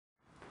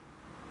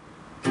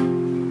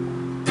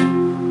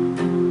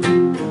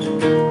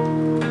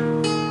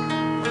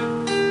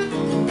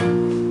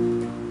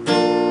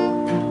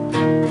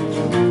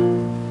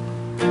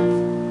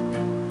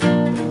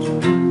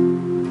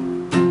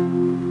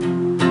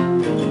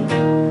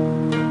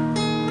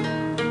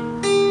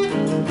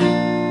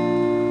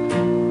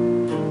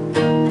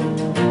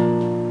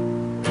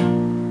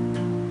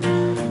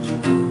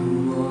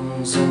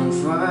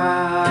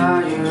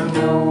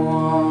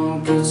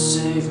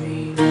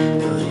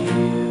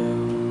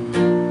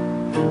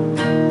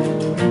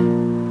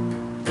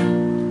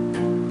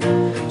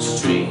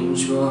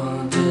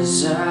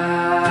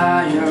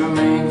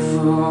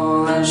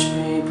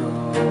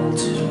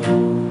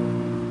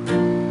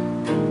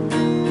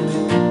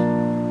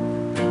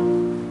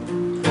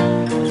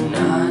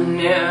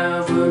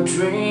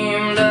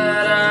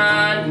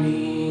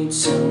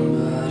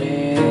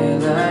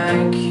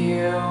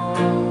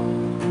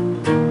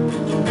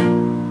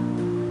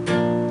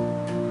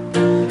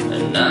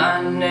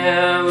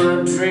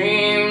never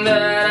dreamed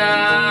that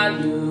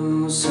I'd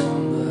lose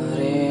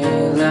somebody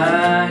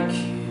like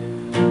you.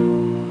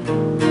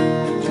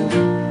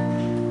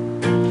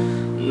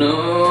 No,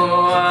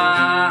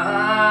 I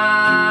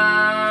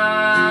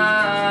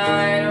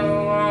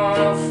don't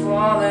wanna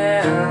fall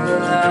in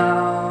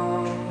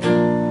love.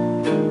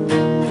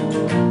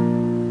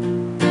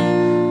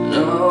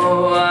 No,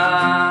 I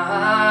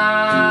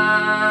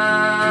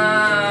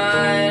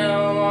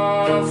don't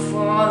wanna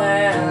fall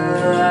in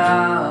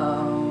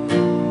love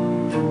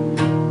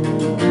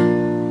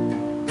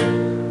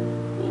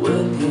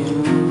with you.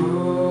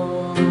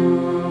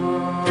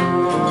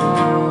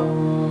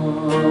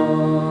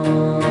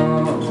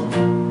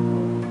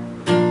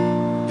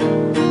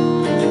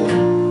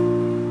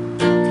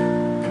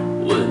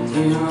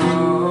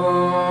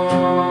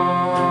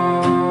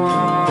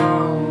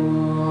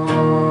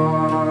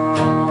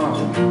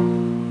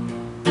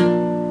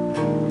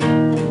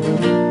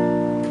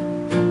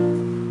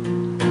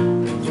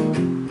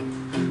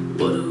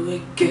 What a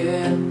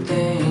wicked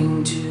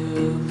thing to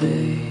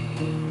play,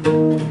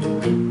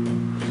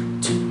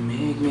 to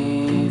make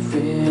me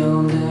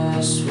feel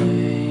this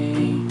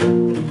way.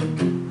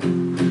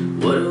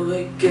 What a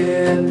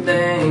wicked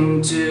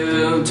thing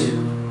to do,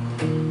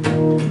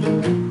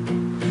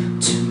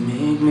 to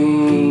make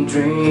me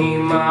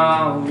dream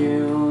of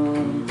you.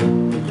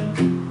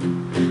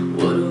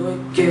 What a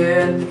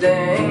wicked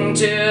thing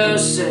to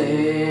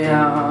say.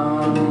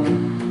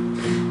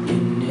 You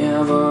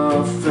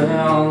never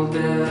felt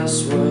this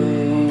way.